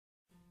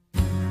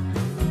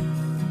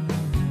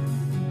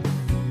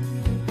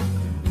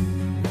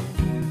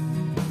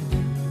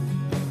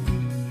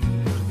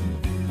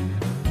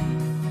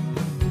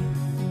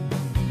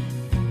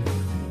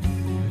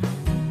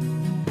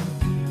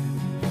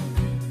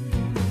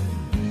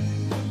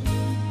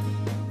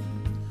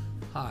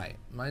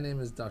My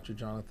name is Dr.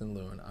 Jonathan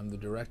Lewin. I'm the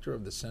director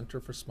of the Center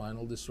for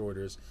Spinal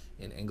Disorders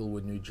in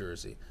Englewood, New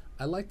Jersey.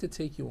 I'd like to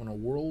take you on a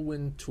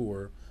whirlwind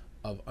tour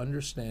of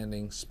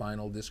understanding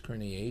spinal disc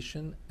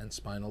herniation and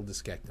spinal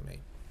discectomy.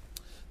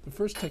 The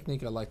first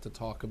technique I'd like to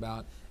talk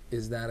about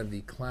is that of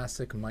the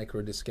classic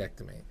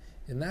microdiscectomy.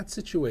 In that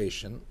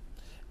situation,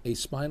 a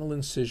spinal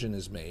incision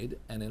is made,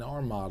 and in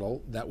our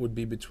model, that would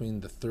be between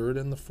the third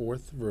and the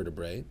fourth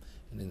vertebrae.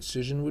 An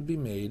incision would be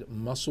made,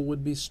 muscle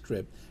would be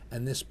stripped,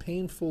 and this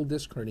painful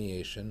disc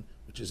herniation,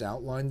 which is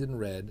outlined in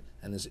red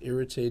and is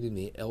irritating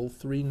the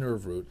L3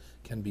 nerve root,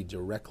 can be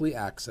directly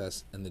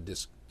accessed and the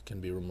disc can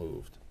be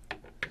removed.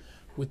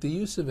 With the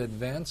use of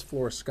advanced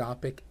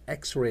fluoroscopic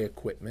X-ray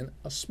equipment,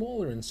 a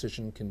smaller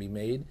incision can be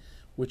made,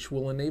 which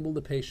will enable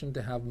the patient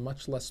to have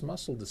much less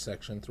muscle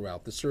dissection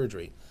throughout the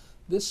surgery.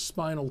 This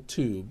spinal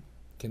tube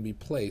can be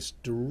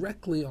placed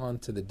directly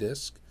onto the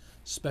disc.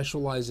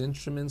 Specialized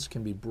instruments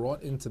can be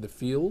brought into the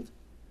field,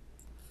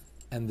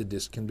 and the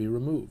disc can be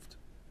removed.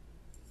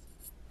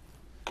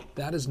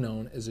 That is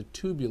known as a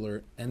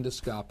tubular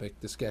endoscopic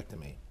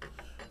discectomy.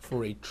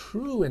 For a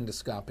true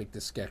endoscopic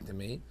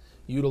discectomy,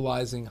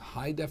 utilizing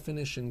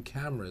high-definition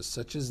cameras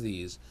such as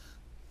these,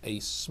 a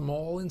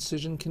small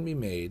incision can be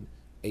made,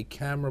 a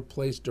camera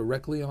placed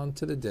directly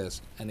onto the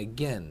disc, and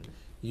again,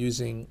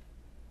 using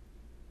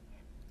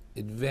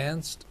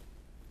advanced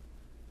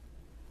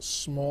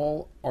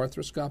small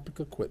arthroscopic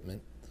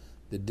equipment,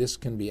 the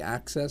disc can be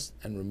accessed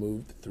and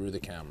removed through the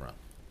camera.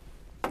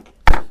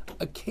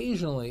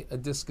 Occasionally, a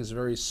disc is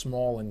very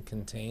small and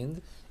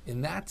contained.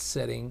 In that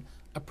setting,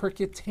 a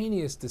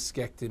percutaneous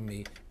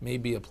discectomy may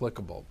be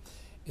applicable.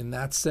 In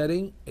that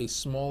setting, a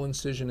small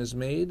incision is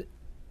made,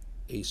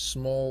 a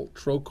small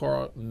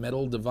trocar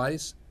metal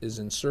device is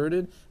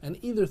inserted, and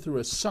either through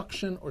a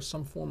suction or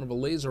some form of a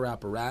laser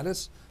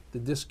apparatus, the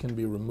disc can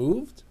be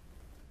removed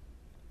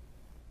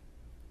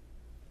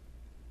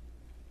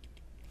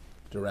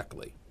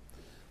directly.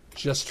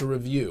 Just to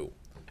review,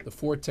 the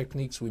four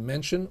techniques we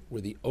mentioned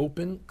were the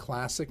open,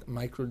 classic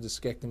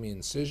microdiscectomy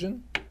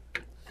incision,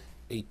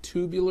 a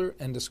tubular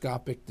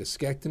endoscopic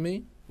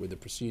discectomy, where the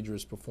procedure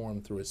is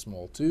performed through a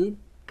small tube,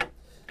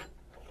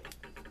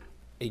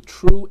 a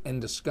true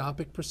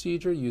endoscopic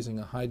procedure using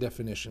a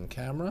high-definition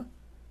camera,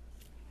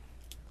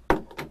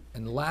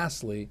 and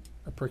lastly,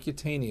 a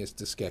percutaneous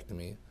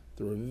discectomy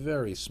through a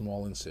very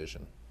small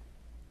incision.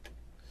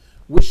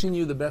 Wishing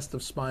you the best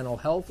of spinal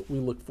health. We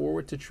look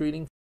forward to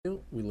treating you.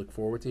 We look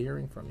forward to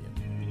hearing from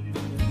you.